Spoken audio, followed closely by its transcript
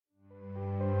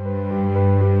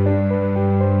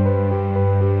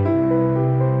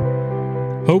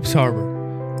Hope's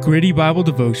Harbor, Gritty Bible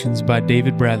Devotions by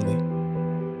David Bradley.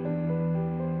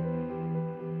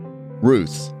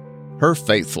 Ruth, her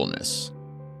faithfulness.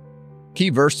 Key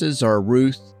verses are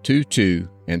Ruth 2:2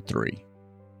 and 3.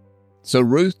 So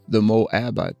Ruth the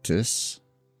Moabitess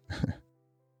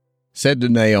said to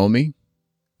Naomi,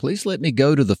 "Please let me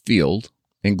go to the field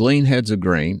and glean heads of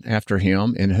grain after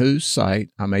him in whose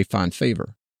sight I may find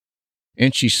favor."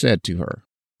 And she said to her,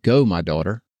 "Go, my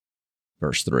daughter."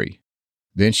 Verse 3.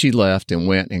 Then she left and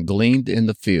went and gleaned in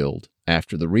the field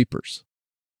after the reapers.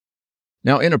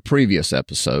 Now, in a previous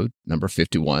episode, number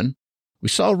 51, we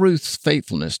saw Ruth's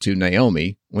faithfulness to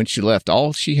Naomi when she left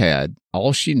all she had,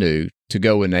 all she knew, to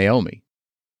go with Naomi.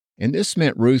 And this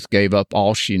meant Ruth gave up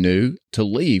all she knew to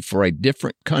leave for a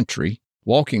different country,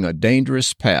 walking a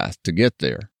dangerous path to get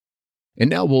there. And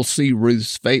now we'll see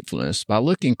Ruth's faithfulness by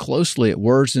looking closely at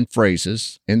words and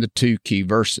phrases in the two key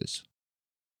verses.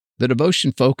 The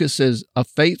devotion focus is a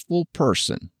faithful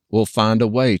person will find a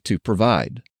way to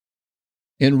provide.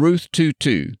 In Ruth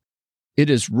 2:2,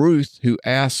 it is Ruth who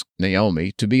asked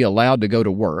Naomi to be allowed to go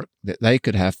to work that they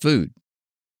could have food.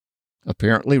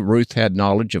 Apparently, Ruth had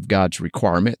knowledge of God's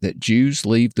requirement that Jews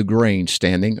leave the grain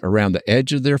standing around the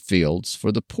edge of their fields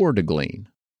for the poor to glean.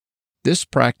 This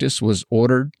practice was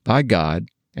ordered by God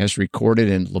as recorded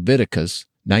in Leviticus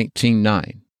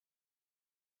 19:9.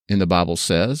 And the Bible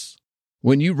says,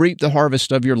 "When you reap the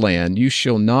harvest of your land, you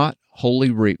shall not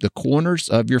wholly reap the corners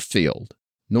of your field,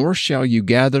 nor shall you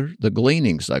gather the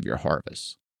gleanings of your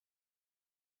harvest."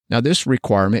 Now, this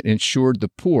requirement ensured the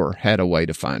poor had a way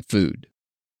to find food.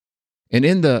 And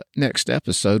in the next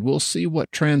episode, we'll see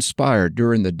what transpired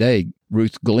during the day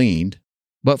Ruth gleaned.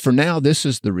 But for now, this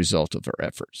is the result of her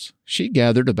efforts. She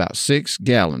gathered about 6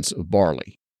 gallons of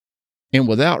barley. And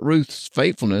without Ruth's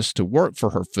faithfulness to work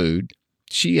for her food,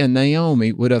 she and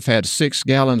Naomi would have had 6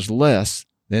 gallons less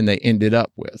than they ended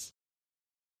up with.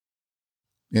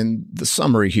 In the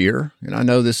summary here, and I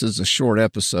know this is a short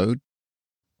episode,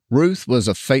 Ruth was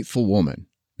a faithful woman,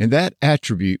 and that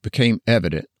attribute became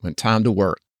evident when time to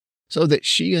work, so that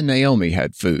she and Naomi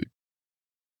had food.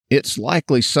 It's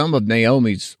likely some of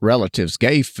Naomi's relatives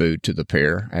gave food to the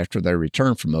pair after they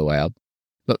returned from Moab,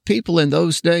 but people in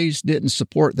those days didn't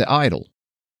support the idol.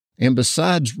 And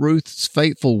besides Ruth's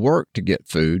faithful work to get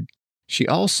food, she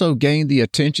also gained the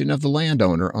attention of the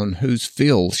landowner on whose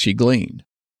field she gleaned.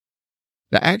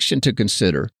 The action to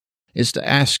consider is to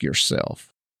ask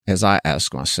yourself, as I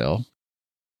ask myself,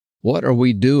 what are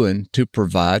we doing to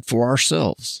provide for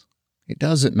ourselves? It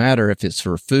doesn't matter if it's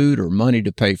for food or money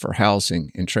to pay for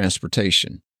housing and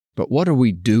transportation, but what are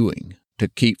we doing to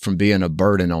keep from being a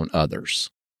burden on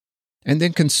others? And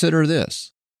then consider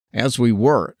this, as we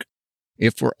work,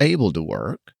 if we're able to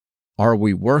work, are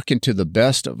we working to the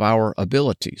best of our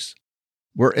abilities?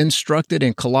 We're instructed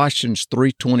in Colossians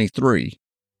 3:23,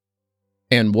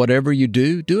 "And whatever you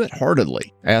do, do it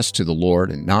heartily, as to the Lord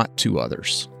and not to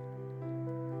others."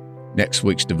 Next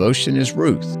week's devotion is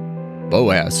Ruth.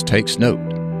 Boaz takes note.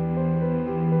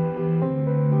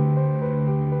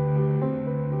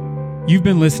 You've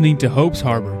been listening to Hope's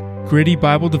Harbor, Gritty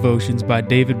Bible Devotions by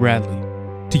David Bradley.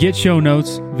 To get show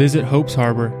notes, visit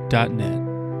hopesharbor.net.